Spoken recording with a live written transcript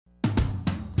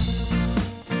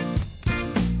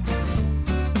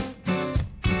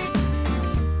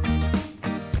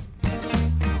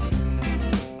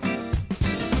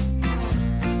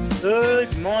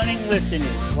morning,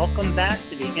 listeners. Welcome back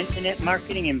to the Internet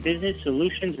Marketing and Business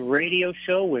Solutions radio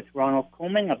show with Ronald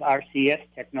Couming of RCS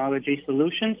Technology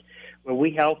Solutions, where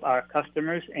we help our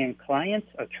customers and clients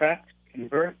attract,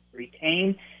 convert,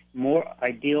 retain more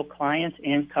ideal clients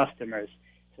and customers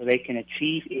so they can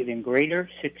achieve even greater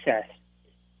success.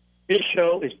 This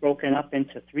show is broken up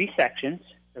into 3 sections.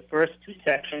 The first 2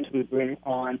 sections we bring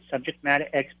on subject matter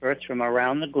experts from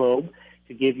around the globe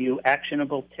to give you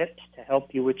actionable tips to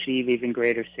help you achieve even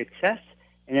greater success.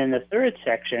 And in the third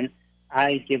section,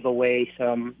 I give away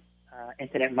some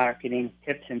internet marketing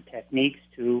tips and techniques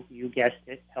to, you guessed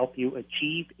it, help you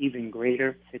achieve even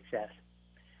greater success.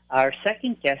 Our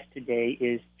second guest today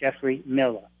is Jeffery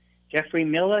Miller. Jeffery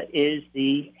Miller is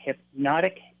the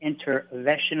hypnotic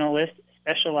interventionalist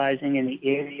specializing in the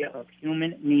area of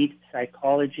human need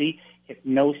psychology,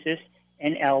 hypnosis,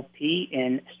 NLP,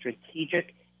 and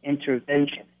strategic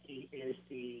intervention.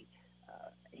 He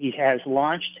has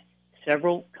launched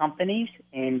several companies,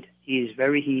 and he's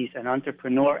an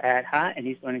entrepreneur at heart, and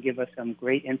he's going to give us some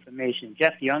great information.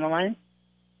 Jeff, you on the line?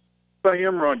 I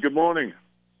am, Ron. Good morning.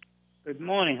 Good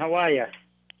morning. How are you?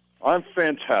 I'm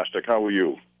fantastic. How are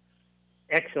you?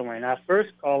 Excellent. Our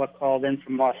first caller called in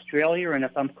from Australia, and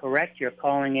if I'm correct, you're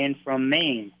calling in from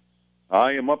Maine.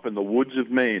 I am up in the woods of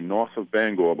Maine, north of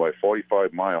Bangor, by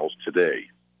 45 miles today.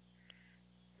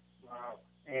 Wow.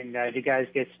 And did you guys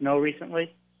get snow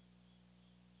recently?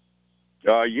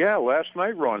 Yeah, last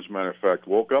night, Ron, as a matter of fact.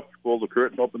 Woke up, pulled the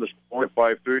curtain open this morning at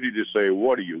 5:30 to say,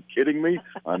 what, are you kidding me?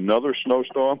 Another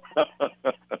snowstorm?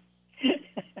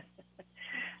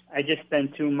 I just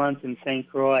spent 2 months in St.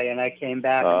 Croix, and I came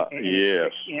back.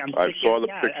 Yes. I saw the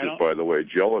pictures, by the way.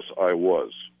 Jealous I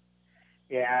was.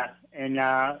 Yeah, and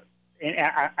I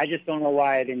just don't know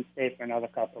why I didn't stay for another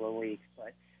couple of weeks.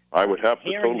 But I would have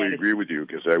to totally agree with you,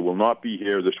 because I will not be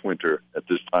here this winter at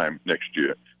this time next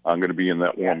year. I'm going to be in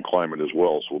that warm climate as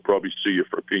well, so we'll probably see you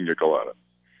for a pina colada.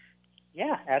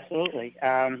 Yeah, absolutely.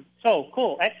 So,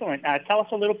 cool, excellent. Tell us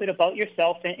a little bit about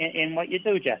yourself and what you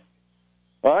do, Jeff.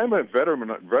 I'm a veteran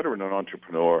and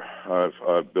entrepreneur.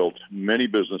 I've built many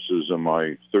businesses in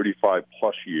my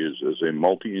 35-plus years as a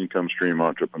multi-income stream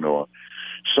entrepreneur.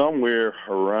 Somewhere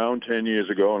around 10 years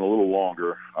ago and a little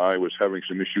longer, I was having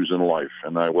some issues in life,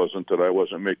 and I wasn't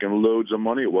making loads of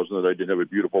money. It wasn't that I didn't have a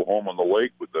beautiful home on the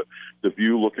lake with the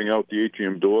view looking out the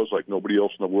ATM doors like nobody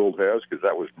else in the world has, because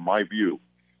that was my view.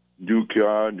 New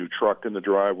car, new truck in the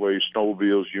driveway,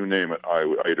 snowmobiles, you name it.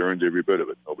 I'd earned every bit of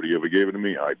it. Nobody ever gave it to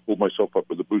me. I pulled myself up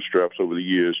with the bootstraps over the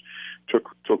years,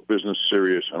 took business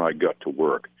serious, and I got to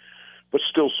work. But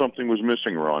still something was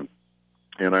missing, Ron.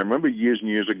 And I remember years and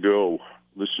years ago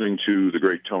listening to the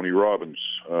great Tony Robbins.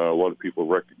 A lot of people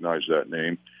recognize that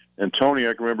name. And Tony,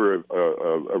 I can remember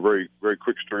a very, very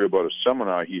quick story about a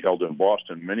seminar he held in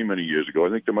Boston many, many years ago.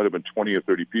 I think there might have been 20 or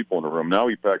 30 people in the room. Now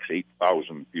he packs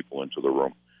 8,000 people into the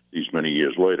room these many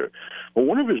years later. But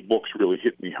one of his books really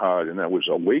hit me hard, and that was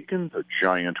Awaken the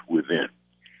Giant Within.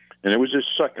 And it was his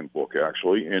second book,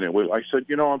 actually. And I said,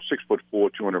 I'm 6'4",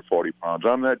 240 pounds.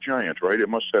 I'm that giant, right? It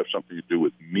must have something to do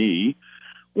with me.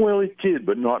 Well, it did,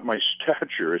 but not my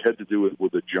stature. It had to do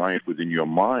with a giant within your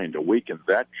mind. Awaken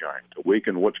that giant.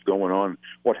 Awaken what's going on,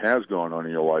 what has gone on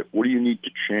in your life. What do you need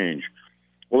to change?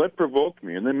 Well, that provoked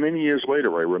me. And then many years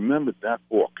later, I remembered that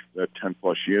book, that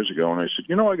 10-plus years ago, and I said,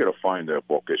 I got to find that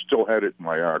book. I still had it in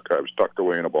my archives, tucked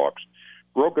away in a box.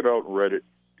 Broke it out and read it,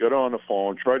 got on the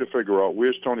phone, tried to figure out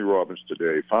where's Tony Robbins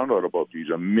today, found out about these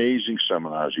amazing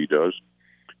seminars he does,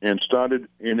 and started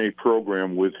in a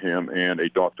program with him and a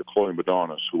Dr. Chloe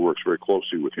Madanes, who works very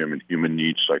closely with him in human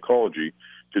needs psychology,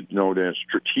 known as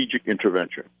strategic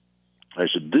intervention. I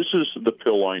said, this is the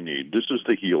pill I need. This is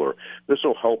the healer. This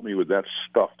will help me with that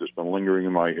stuff that's been lingering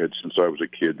in my head since I was a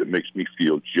kid that makes me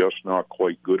feel just not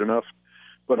quite good enough.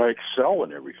 But I excel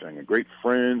in everything. Great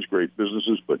friends, great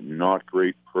businesses, but not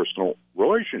great personal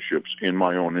relationships in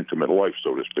my own intimate life,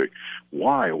 so to speak.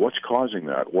 Why? What's causing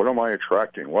that? What am I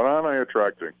attracting? What aren't I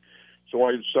attracting? So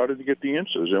I started to get the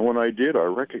answers. And when I did, I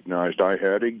recognized I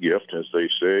had a gift, as they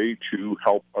say, to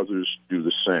help others do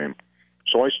the same.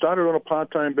 So I started on a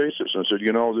part-time basis and said,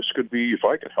 this could be, if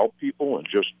I could help people and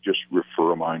just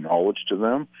refer my knowledge to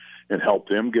them and help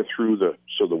them get through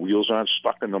so the wheels aren't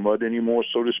stuck in the mud anymore,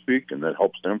 so to speak, and that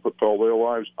helps them propel their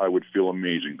lives, I would feel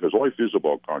amazing, because life is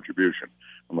about contribution.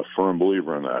 I'm a firm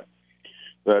believer in that.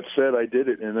 That said, I did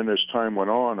it, and then as time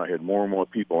went on, I had more and more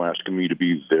people asking me to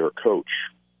be their coach.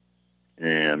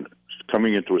 And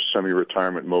coming into a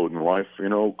semi-retirement mode in life,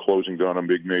 closing down a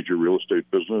big major real estate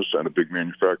business and a big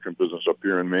manufacturing business up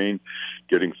here in Maine,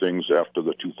 getting things after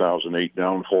the 2008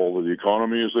 downfall of the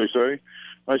economy, as they say,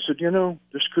 I said,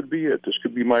 this could be it. This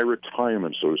could be my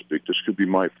retirement, so to speak. This could be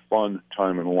my fun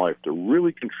time in life to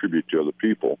really contribute to other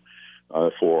people.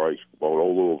 About a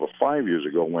little over 5 years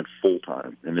ago, went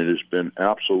full-time, and it has been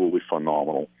absolutely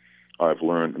phenomenal. I've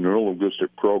learned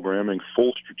neuro-linguistic programming,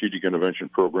 full strategic intervention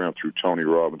program through Tony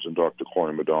Robbins and Dr.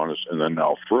 Robbins Madanes, and then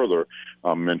now further,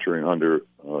 I'm mentoring under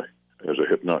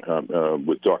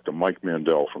with Dr. Mike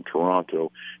Mandel from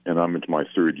Toronto, and I'm into my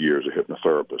third year as a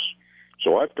hypnotherapist.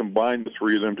 So I've combined the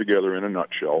three of them together in a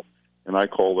nutshell, and I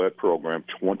call that program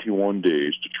 21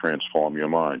 Days to Transform Your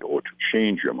Mind or to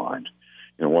Change Your Mind.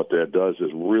 And what that does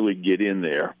is really get in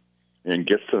there and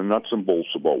get to the nuts and bolts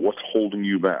about what's holding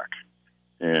you back.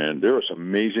 And there are some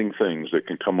amazing things that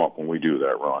can come up when we do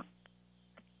that, Ron.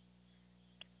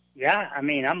 Yeah,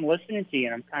 I'm listening to you,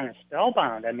 and I'm kind of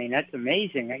spellbound. That's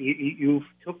amazing. You've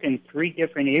taken three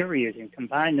different areas and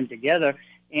combined them together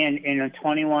in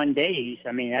 21 days.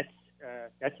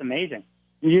 That's amazing.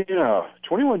 Yeah,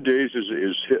 21 days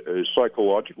is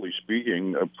psychologically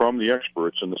speaking, from the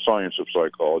experts in the science of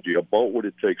psychology, about what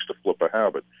it takes to flip a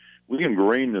habit. We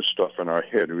ingrain this stuff in our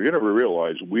head. We got to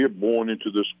realize we're born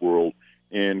into this world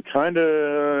and kind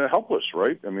of helpless,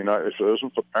 right? If it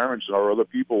wasn't for parents or other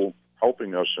people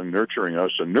helping us and nurturing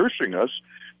us and nursing us,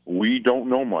 we don't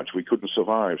know much. We couldn't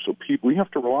survive. So we have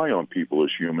to rely on people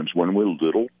as humans when we're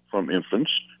little, from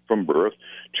infants, from birth,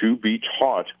 to be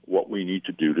taught what we need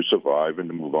to do to survive and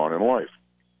to move on in life.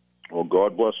 Well,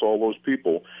 God bless all those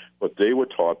people, but they were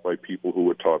taught by people who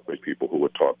were taught by people who were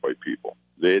taught by people.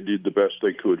 They did the best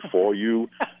they could for you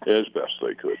as best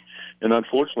they could. And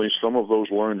unfortunately, some of those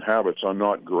learned habits are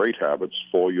not great habits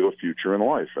for your future in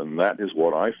life. And that is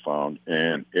what I found.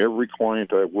 And every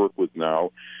client I work with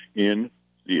now in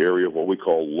the area of what we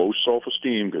call low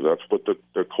self-esteem, because that's what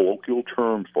the colloquial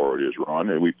term for it is, Ron,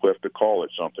 and we have to call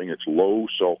it something. It's low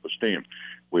self-esteem.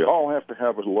 We all have to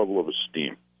have a level of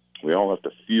esteem. We all have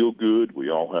to feel good.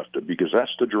 We all have to, because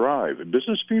that's the drive. And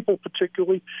business people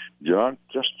particularly, not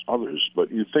just others,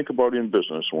 but you think about in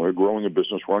business, when we're growing a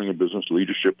business, running a business,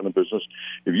 leadership in a business,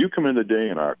 if you come in the day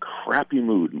in a crappy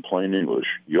mood in plain English,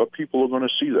 your people are going to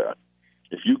see that.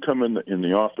 If you come in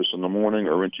the office in the morning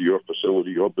or into your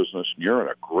facility, your business, and you're in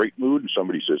a great mood and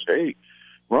somebody says, "Hey,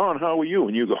 Ron, how are you?"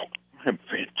 And you go, "I'm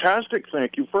fantastic,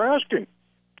 thank you for asking."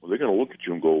 Well, they're going to look at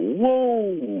you and go,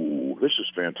 "Whoa, this is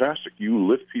fantastic." You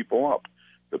lift people up.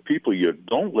 The people you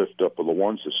don't lift up are the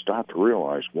ones that start to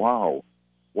realize, wow,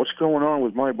 what's going on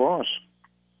with my boss?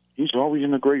 He's always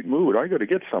in a great mood. I got to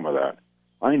get some of that.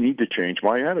 I need to change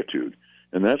my attitude.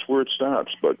 And that's where it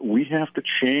starts. But we have to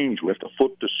change. We have to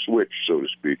flip the switch, so to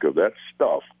speak, of that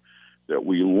stuff that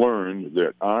we learned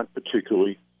that aren't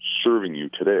particularly serving you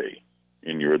today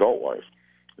in your adult life.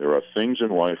 There are things in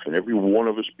life, and every one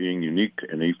of us being unique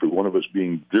and every one of us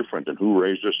being different, and who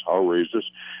raised us, how raised us.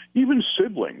 Even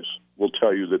siblings will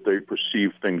tell you that they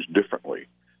perceive things differently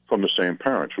from the same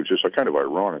parents, which is kind of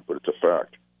ironic, but it's a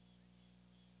fact.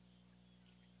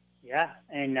 Yeah,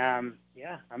 and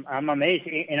I'm amazed.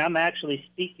 And I'm actually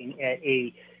speaking at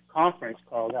a conference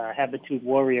called Habitude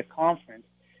Warrior Conference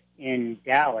in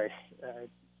Dallas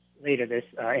later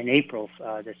in April,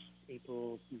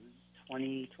 April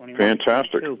 2021.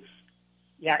 Fantastic.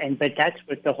 Yeah, but that's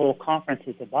what the whole conference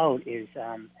is about, is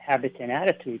habits and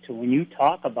attitude. So when you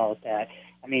talk about that,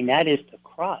 that is the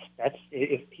crust. That's,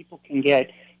 if people can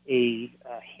get a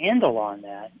handle on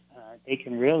that, they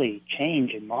can really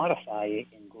change and modify it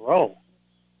and grow.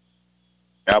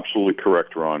 Absolutely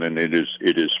correct, Ron. And it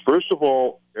is first of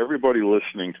all, everybody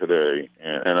listening today,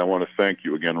 and I want to thank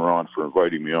you again, Ron, for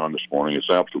inviting me on this morning. It's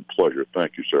an absolute pleasure.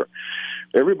 Thank you, sir.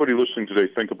 Everybody listening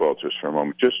today, think about this for a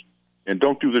moment. And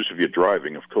don't do this if you're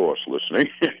driving, of course, listening,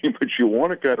 but you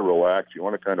want to kind of relax. You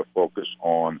want to kind of focus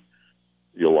on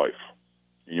your life.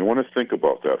 And you want to think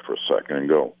about that for a second and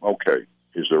go, okay,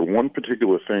 is there one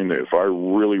particular thing that if I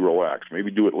really relax,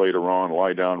 maybe do it later on,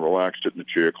 lie down, relax, sit in the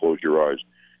chair, close your eyes.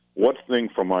 What thing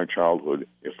from my childhood,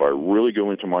 if I really go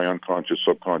into my unconscious,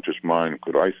 subconscious mind,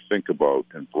 could I think about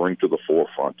and bring to the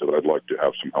forefront that I'd like to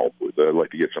have some help with, that I'd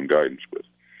like to get some guidance with?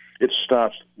 It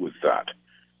starts with that.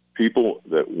 People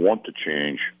that want to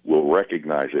change will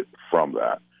recognize it from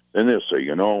that. Then they'll say,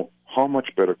 how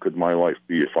much better could my life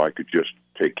be if I could just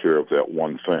take care of that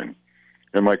one thing?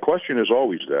 And my question is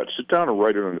always that. Sit down and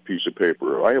write it on a piece of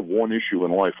paper. I have one issue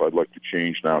in life I'd like to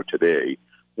change now today.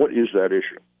 What is that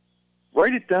issue?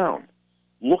 Write it down.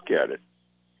 Look at it.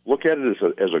 Look at it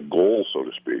as a goal, so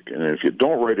to speak. And if you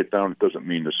don't write it down, it doesn't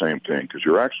mean the same thing, because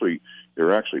you're actually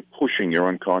pushing your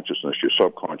unconsciousness, your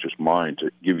subconscious mind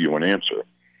to give you an answer.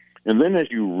 And then as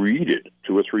you read it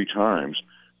 2 or 3 times,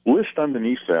 list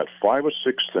underneath that 5 or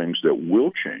 6 things that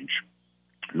will change,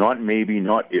 not maybe,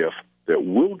 not if, that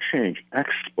will change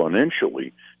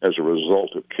exponentially as a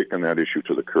result of kicking that issue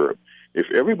to the curb.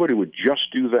 If everybody would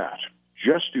just do that,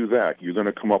 you're going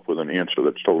to come up with an answer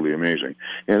that's totally amazing.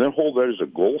 And then hold that as a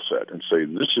goal set and say,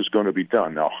 this is going to be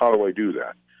done. Now, how do I do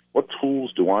that? What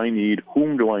tools do I need?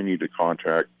 Whom do I need to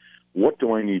contact? What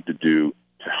do I need to do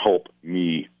to help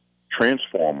me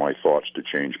transform my thoughts to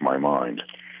change my mind?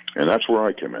 And that's where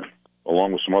I come in,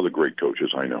 along with some other great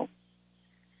coaches I know.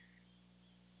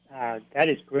 That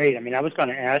is great. I mean, I was going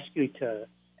to ask you to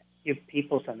give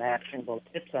people some actionable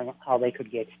tips on how they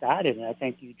could get started, and I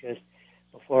think you just,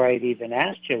 before I'd even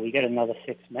asked you, we got another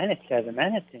 6 minutes, 7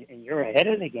 minutes, and you're ahead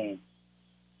of the game.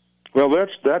 Well,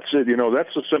 that's it. You know,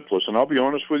 that's the simplest. And I'll be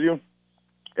honest with you,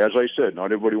 as I said,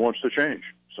 not everybody wants to change.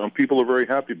 Some people are very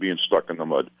happy being stuck in the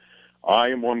mud. I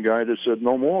am one guy that said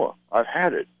no more. I've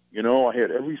had it. You know, I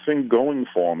had everything going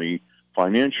for me,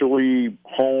 financially,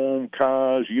 home,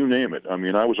 cars, you name it. I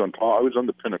mean, I was on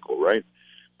the pinnacle, right?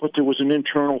 But there was an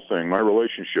internal thing. My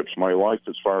relationships, my life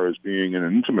as far as being in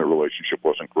an intimate relationship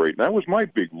wasn't great. And that was my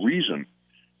big reason.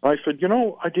 I said, you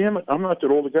know, damn it, I'm not that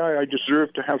old a guy. I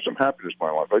deserve to have some happiness in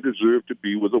my life. I deserve to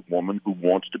be with a woman who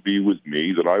wants to be with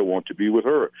me, that I want to be with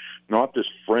her. Not this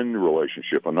friend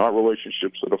relationship, and not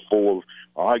relationships that are full of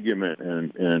argument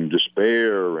and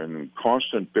despair and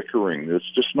constant bickering.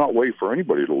 It's just not a way for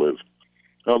anybody to live.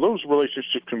 Now, those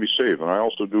relationships can be saved, and I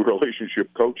also do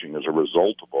relationship coaching as a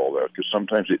result of all that, because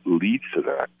sometimes it leads to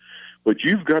that. But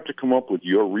you've got to come up with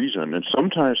your reason, and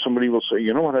sometimes somebody will say,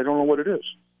 you know what, I don't know what it is.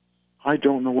 I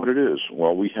don't know what it is.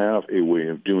 Well, we have a way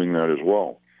of doing that as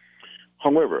well.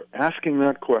 However, asking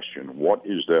that question, what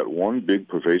is that one big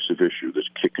pervasive issue that's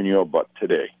kicking your butt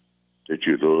today that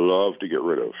you'd love to get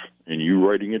rid of? And you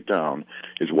writing it down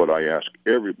is what I ask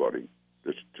everybody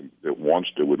that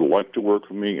would like to work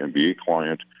with me and be a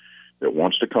client, that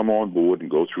wants to come on board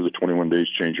and go through the 21 Days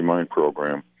Change Your Mind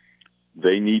program.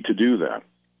 They need to do that.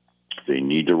 They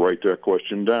need to write that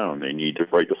question down. They need to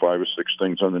write the 5 or 6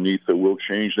 things underneath that will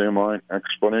change their mind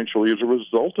exponentially as a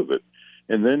result of it,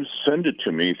 and then send it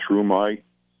to me through my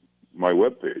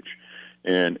webpage.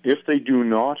 And if they do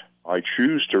not, I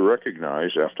choose to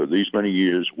recognize, after these many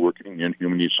years working in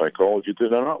human needs psychology, that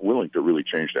they're not willing to really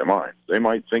change their mind. They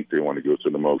might think they want to go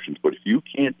through the motions, but if you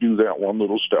can't do that one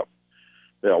little step,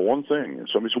 that one thing, and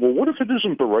somebody says, well, what if it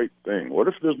isn't the right thing? What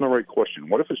if it isn't the right question?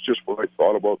 What if it's just what I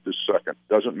thought about this second?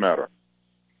 Doesn't matter.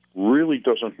 Really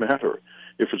doesn't matter.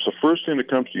 If it's the first thing that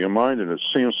comes to your mind and it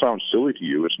sounds silly to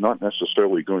you, it's not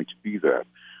necessarily going to be that.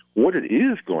 What it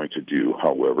is going to do,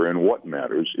 however, and what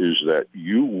matters, is that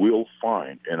you will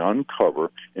find and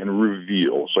uncover and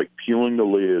reveal, it's like peeling the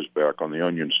layers back on the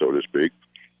onion, so to speak,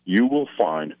 you will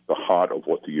find the heart of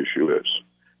what the issue is.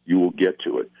 You will get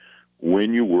to it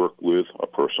when you work with a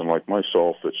person like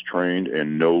myself that's trained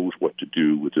and knows what to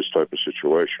do with this type of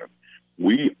situation.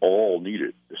 We all need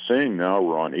it. The saying now,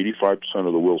 Ron, 85%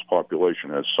 of the world's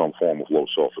population has some form of low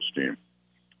self-esteem.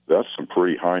 That's some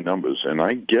pretty high numbers. And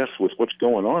I guess with what's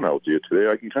going on out there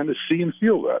today, I can kind of see and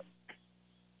feel that.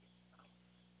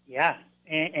 Yeah,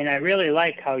 and I really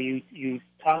like how you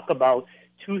talk about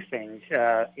 2 things.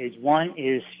 One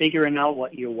is figuring out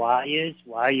what your why is,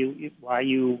 why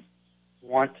you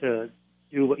want to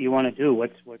do what you want to do,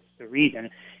 what's the reason.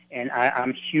 And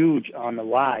I'm huge on the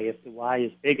why. If the why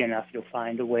is big enough, you'll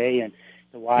find a way, and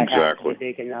the why has to be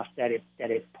big enough that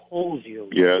it pulls you.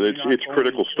 Yeah, it's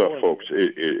critical stuff, folks.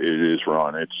 It is,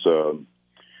 Ron. It's,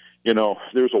 you know,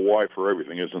 there's a why for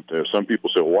everything, isn't there? Some people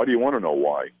say, well, why do you want to know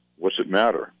why? What's it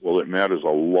matter? Well, it matters a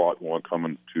lot when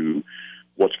coming to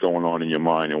what's going on in your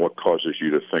mind and what causes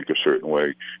you to think a certain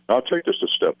way. Now, I'll take this a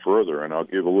step further, and I'll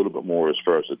give a little bit more as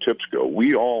far as the tips go.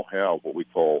 We all have what we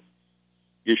call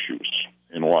issues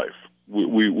in life.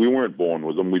 We weren't born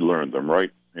with them. We learned them,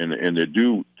 right? And they're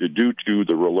due to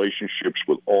the relationships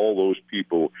with all those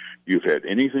people you've had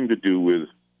anything to do with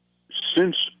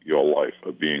since your life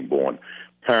of being born.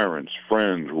 Parents,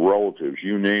 friends, relatives,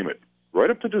 you name it. Right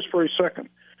up to this very second,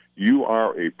 you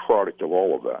are a product of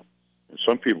all of that. And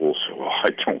some people will say, well, I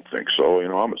don't think so. You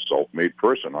know, I'm a self-made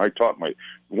person.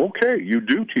 Okay, you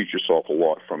do teach yourself a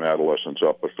lot from adolescence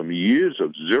up, but from the years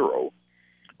of 0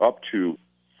 up to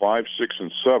 5, 6,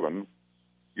 and 7,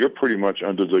 you're pretty much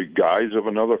under the guise of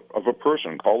a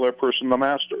person. Call that person the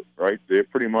master, right? They're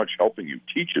pretty much helping you.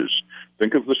 Teachers,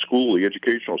 think of the school, the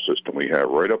educational system we have,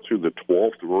 right up through the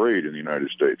 12th grade in the United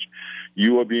States.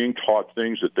 You are being taught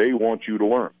things that they want you to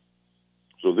learn.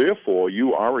 So therefore,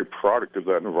 you are a product of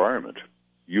that environment.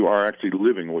 You are actually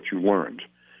living what you learned.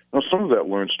 Now, some of that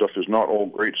learned stuff is not all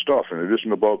great stuff, and it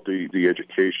isn't about the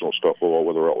educational stuff, or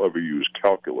whether I'll ever use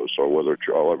calculus or whether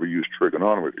I'll ever use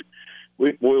trigonometry.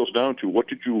 It boils down to, what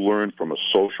did you learn from a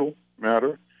social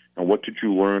matter, And what did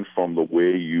you learn from the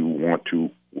way you want to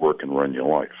work and run your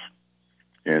life?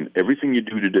 And everything you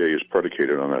do today is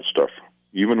predicated on that stuff.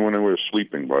 Even when we're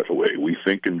sleeping, by the way, we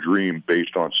think and dream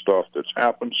based on stuff that's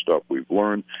happened, stuff we've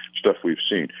learned, stuff we've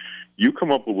seen. You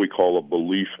come up with what we call a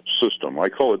belief system. I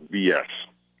call it BS.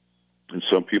 And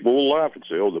some people will laugh and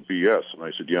say, oh, the BS. And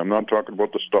I said, yeah, I'm not talking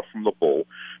about the stuff from the bowl.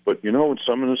 But, you know, in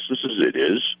some instances it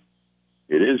is.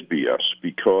 It is BS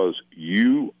because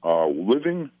you are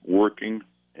living, working,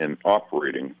 and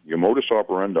operating. Your modus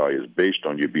operandi is based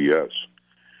on your BS.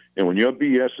 And when your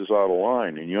BS is out of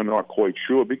line and you're not quite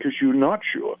sure because you're not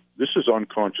sure, this is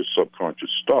unconscious, subconscious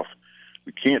stuff.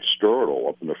 We can't store it all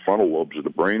up in the frontal lobes of the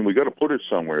brain. We got to put it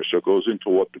somewhere so it goes into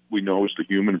what we know as the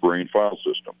human brain file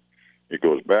system. It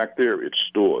goes back there, it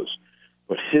stores.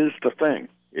 But here's the thing,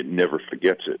 it never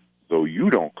forgets it. Though you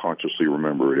don't consciously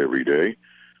remember it every day,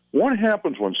 what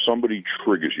happens when somebody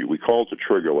triggers you? We call it the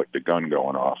trigger, like the gun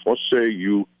going off. Let's say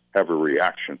you have a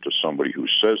reaction to somebody who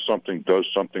says something, does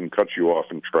something, cuts you off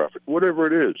in traffic, whatever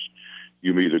it is.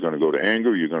 You're either going to go to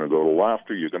anger, you're going to go to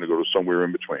laughter, you're going to go to somewhere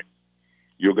in between.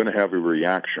 You're going to have a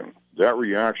reaction. That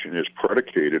reaction is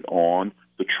predicated on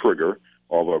the trigger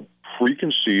of a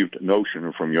preconceived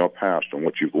notion from your past and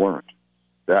what you've learned.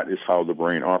 That is how the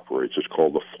brain operates. It's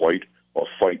called the flight or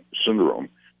fight syndrome.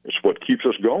 It's what keeps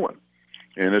us going.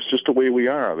 And it's just the way we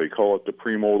are. They call it the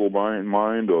premortal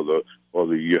mind or the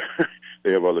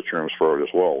they have other terms for it as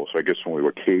well. So I guess when we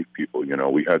were cave people, you know,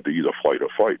 we had to either flight or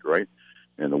fight, right?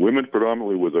 And the women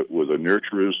predominantly were the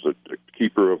nurturers, the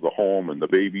keeper of the home and the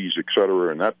babies, et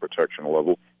cetera, and that protection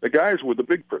level. The guys were the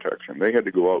big protection. They had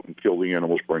to go out and kill the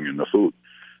animals, bring in the food.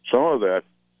 Some of that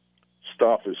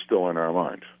stuff is still in our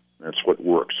mind. That's what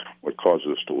works, what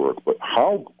causes us to work. But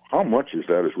how much is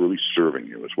that is really serving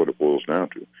you is what it boils down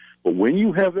to. But when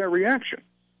you have that reaction,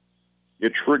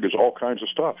 it triggers all kinds of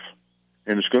stuff.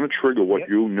 And it's going to trigger what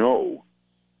you know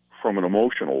from an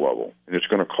emotional level, and it's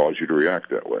going to cause you to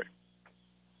react that way.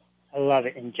 I love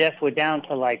it. And, Jeff, we're down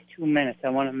to like 2 minutes. I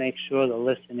want to make sure the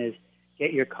listeners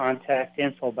get your contact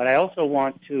info, but I also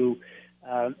want to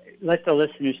let the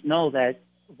listeners know that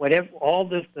all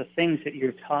the things that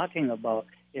you're talking about,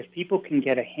 if people can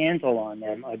get a handle on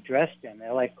them, address them,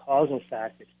 they're like causal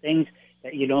factors, things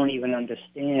that you don't even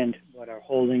understand what are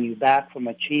holding you back from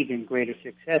achieving greater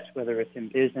success, whether it's in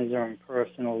business or in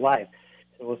personal life.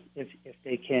 So if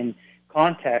they can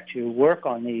contact you, work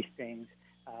on these things,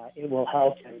 it will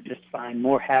help them just find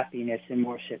more happiness and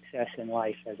more success in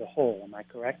life as a whole. Am I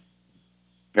correct?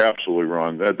 Absolutely,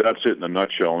 Ron. That's it in a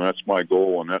nutshell, and that's my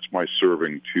goal, and that's my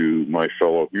serving to my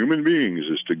fellow human beings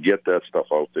is to get that stuff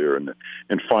out there and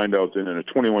find out that in a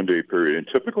 21-day period, and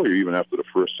typically even after the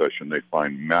first session, they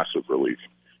find massive relief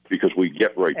because we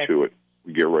get right to it.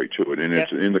 We get right to it, and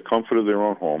it's in the comfort of their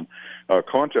own home.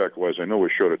 Contact-wise, I know we're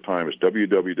short of time, is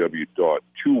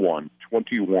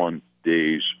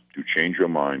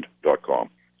www.21days-to-change-your-mind.com.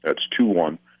 That's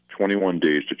 21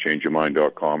 days to change your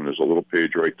mind.com, and there's a little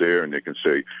page right there, and they can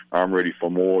say, I'm ready for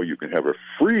more. You can have a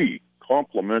free,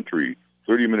 complimentary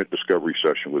 30-minute discovery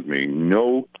session with me,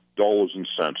 no dollars and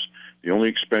cents. The only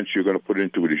expense you're going to put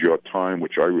into it is your time,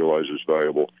 which I realize is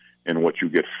valuable, and what you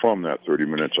get from that 30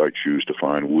 minutes I choose to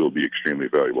find will be extremely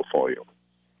valuable for you.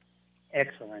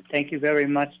 Excellent. Thank you very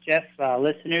much, Jeff.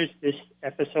 Listeners, this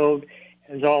episode,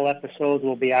 as all episodes,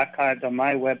 will be archived on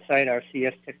my website,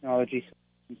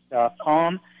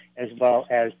 rcstechnologysolutions.com, as well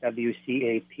as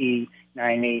WCAP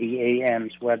 980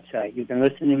 AM's website. You've been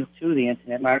listening to the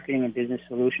Internet Marketing and Business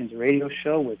Solutions radio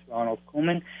show with Ronald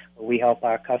Couming, where we help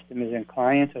our customers and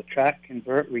clients attract,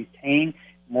 convert, retain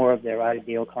more of their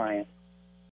ideal clients.